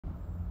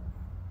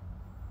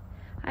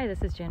Hi,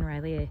 this is Jan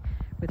Riley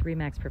with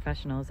Remax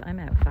Professionals. I'm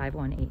at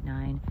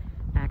 5189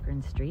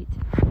 Akron Street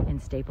in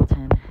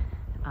Stapleton,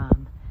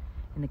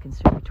 in the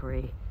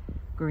Conservatory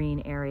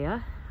Green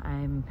area.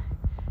 I'm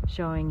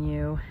showing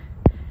you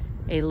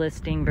a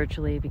listing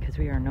virtually because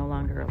we are no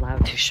longer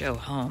allowed to show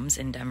homes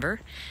in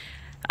Denver.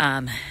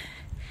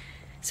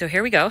 So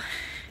here we go.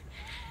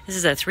 This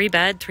is a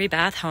 3-bed,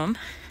 3-bath home.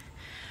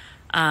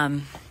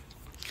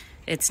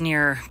 It's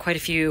near quite a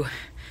few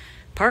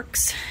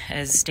parks,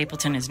 as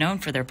Stapleton is known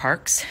for their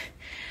parks.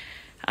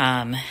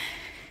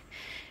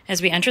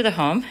 As we enter the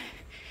home,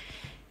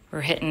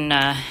 we're hitting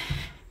the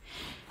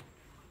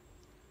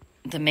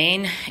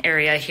main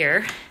area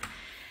here: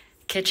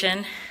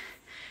 kitchen,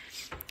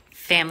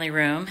 family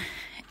room,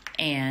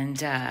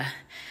 and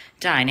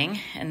dining.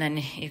 And then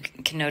you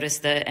can notice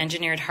the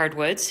engineered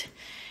hardwoods,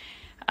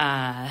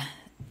 iron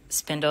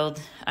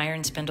spindled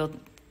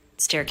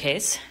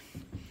staircase.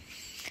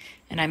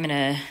 And I'm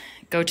gonna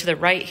go to the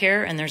right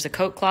here, and there's a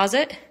coat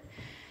closet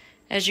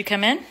as you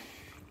come in.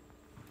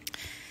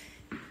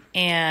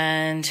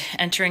 And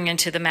entering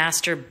into the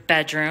master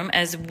bedroom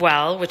as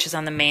well, which is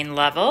on the main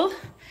level.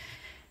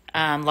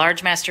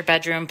 Large master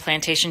bedroom,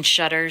 plantation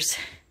shutters,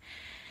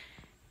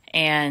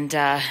 and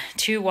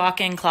 2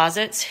 walk-in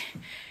closets.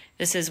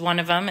 This is one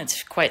of them.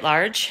 It's quite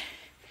large.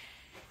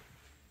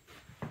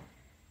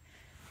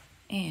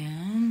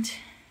 And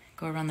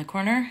go around the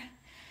corner.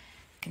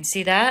 You can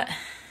see that.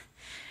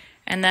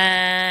 And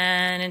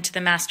then into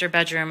the master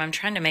bedroom. I'm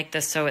trying to make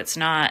this so it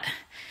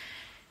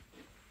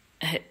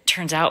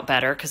turns out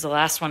better, because the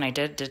last one I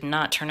did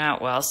not turn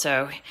out well.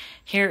 So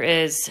here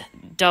is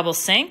double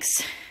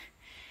sinks,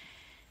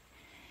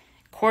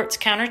 quartz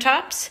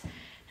countertops,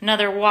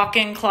 another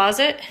walk-in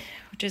closet,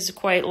 which is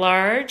quite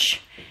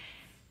large,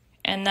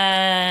 and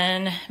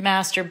then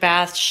master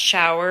bath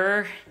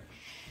shower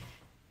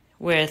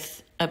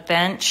with a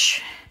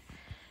bench.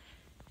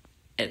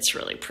 It's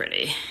really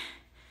pretty.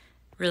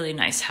 Really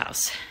nice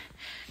house.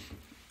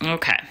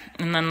 Okay,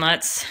 and then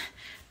let's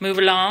move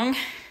along.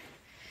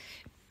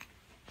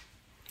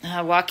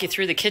 I'll walk you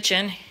through the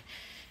kitchen.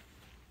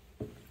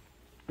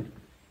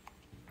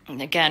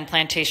 And again,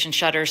 plantation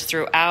shutters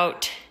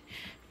throughout.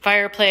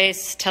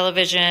 Fireplace,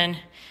 television,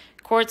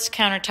 quartz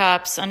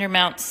countertops,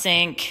 undermount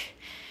sink,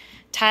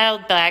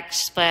 tiled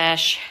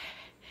backsplash,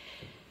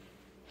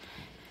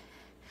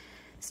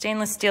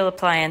 stainless steel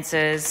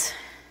appliances.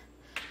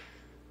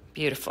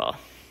 Beautiful.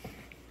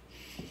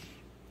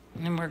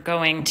 And then we're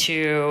going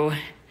to,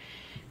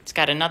 it's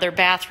got another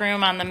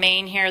bathroom on the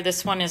main here.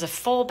 This one is a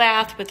full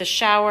bath with a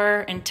shower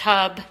and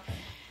tub.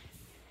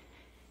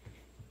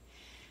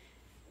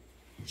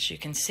 As you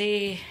can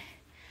see,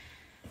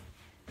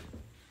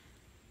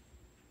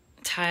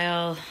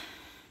 tile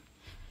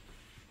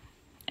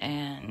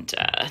and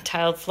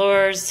tiled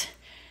floors.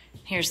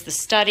 Here's the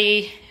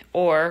study,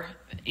 or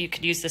you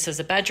could use this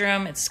as a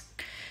bedroom. It's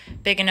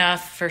big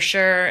enough for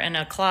sure, and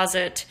a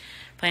closet.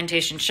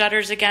 Plantation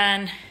shutters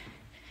again.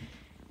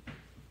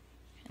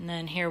 And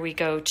then here we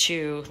go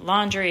to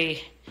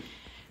laundry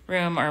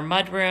room or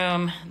mud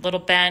room,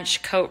 little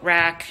bench, coat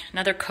rack,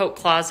 another coat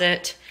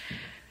closet.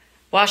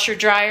 Washer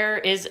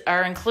dryer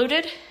are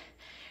included.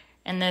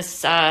 And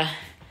this and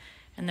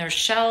there's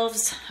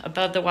shelves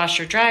above the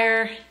washer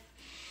dryer.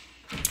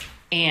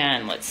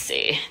 And let's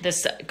see,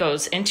 this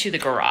goes into the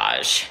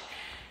garage.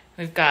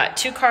 We've got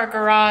 2-car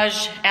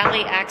garage,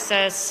 alley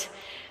access.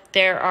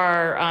 There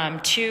are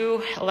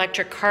 2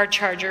 electric car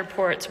charger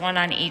ports, 1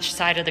 on each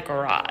side of the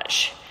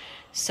garage.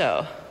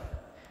 So,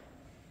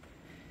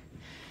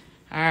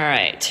 all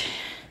right,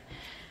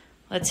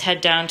 let's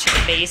head down to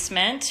the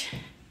basement.